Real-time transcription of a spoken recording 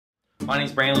My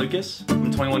name's Brandon Lucas,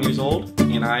 I'm 21 years old,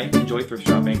 and I enjoy thrift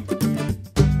shopping.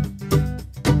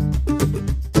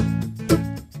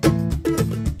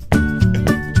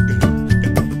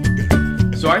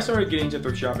 So I started getting into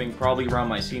thrift shopping probably around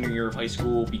my senior year of high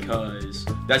school because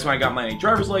that's when I got my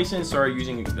driver's license, started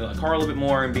using a car a little bit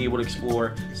more and be able to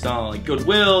explore some like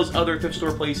Goodwills, other thrift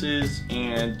store places,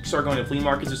 and start going to flea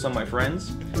markets with some of my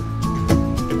friends.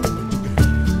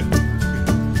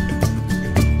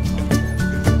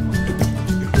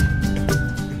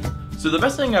 So the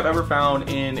best thing I've ever found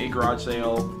in a garage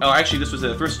sale, oh actually this was at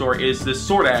a thrift store, is this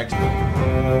sword axe.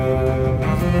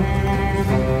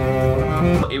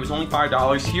 It was only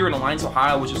 $5 here in Alliance,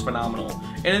 Ohio, which is phenomenal.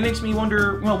 And it makes me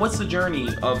wonder, well, what's the journey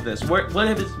of this? What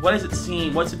has it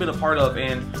seen? What's it been a part of?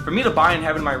 And for me to buy and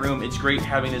have it in my room, it's great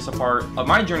having this a part of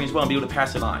my journey as well and be able to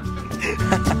pass it on.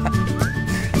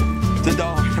 The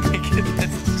dollar to make it,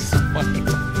 that's so funny.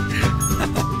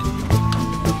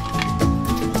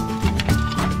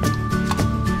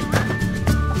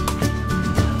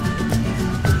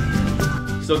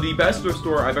 So the best thrift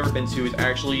store I've ever been to is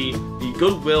actually the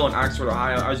Goodwill in Oxford,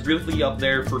 Ohio. I was briefly up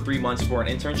there for 3 months for an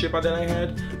internship that I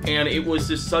had, and it was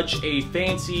just such a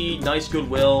fancy, nice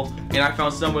Goodwill, and I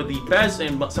found some of the best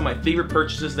and some of my favorite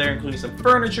purchases there, including some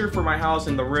furniture for my house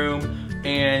and the room,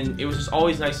 and it was just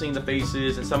always nice seeing the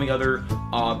faces and some of the other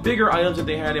bigger items that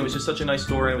they had. It was just such a nice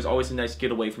store, and it was always a nice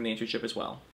getaway from the internship as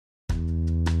well.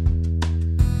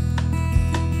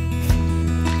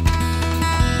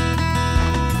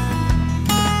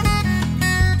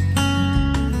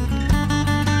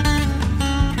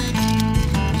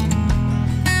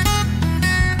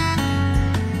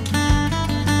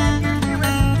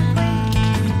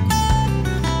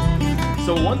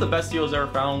 So one of the best deals I ever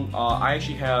found, I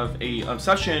actually have an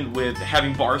obsession with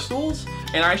having bar stools,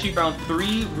 and I actually found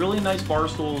 3 really nice bar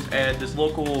stools at this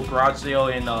local garage sale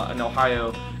in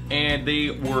Ohio, and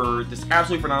they were just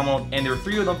absolutely phenomenal, and there were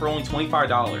 3 of them for only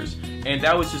 $25, and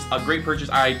that was just a great purchase.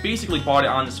 I basically bought it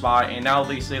on the spot, and now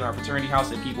they sit in our fraternity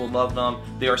house and people love them.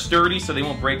 They are sturdy, so they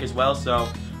won't break as well, so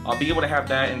being able to have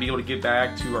that and be able to give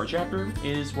back to our chapter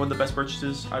is one of the best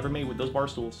purchases I ever made with those bar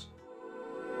stools.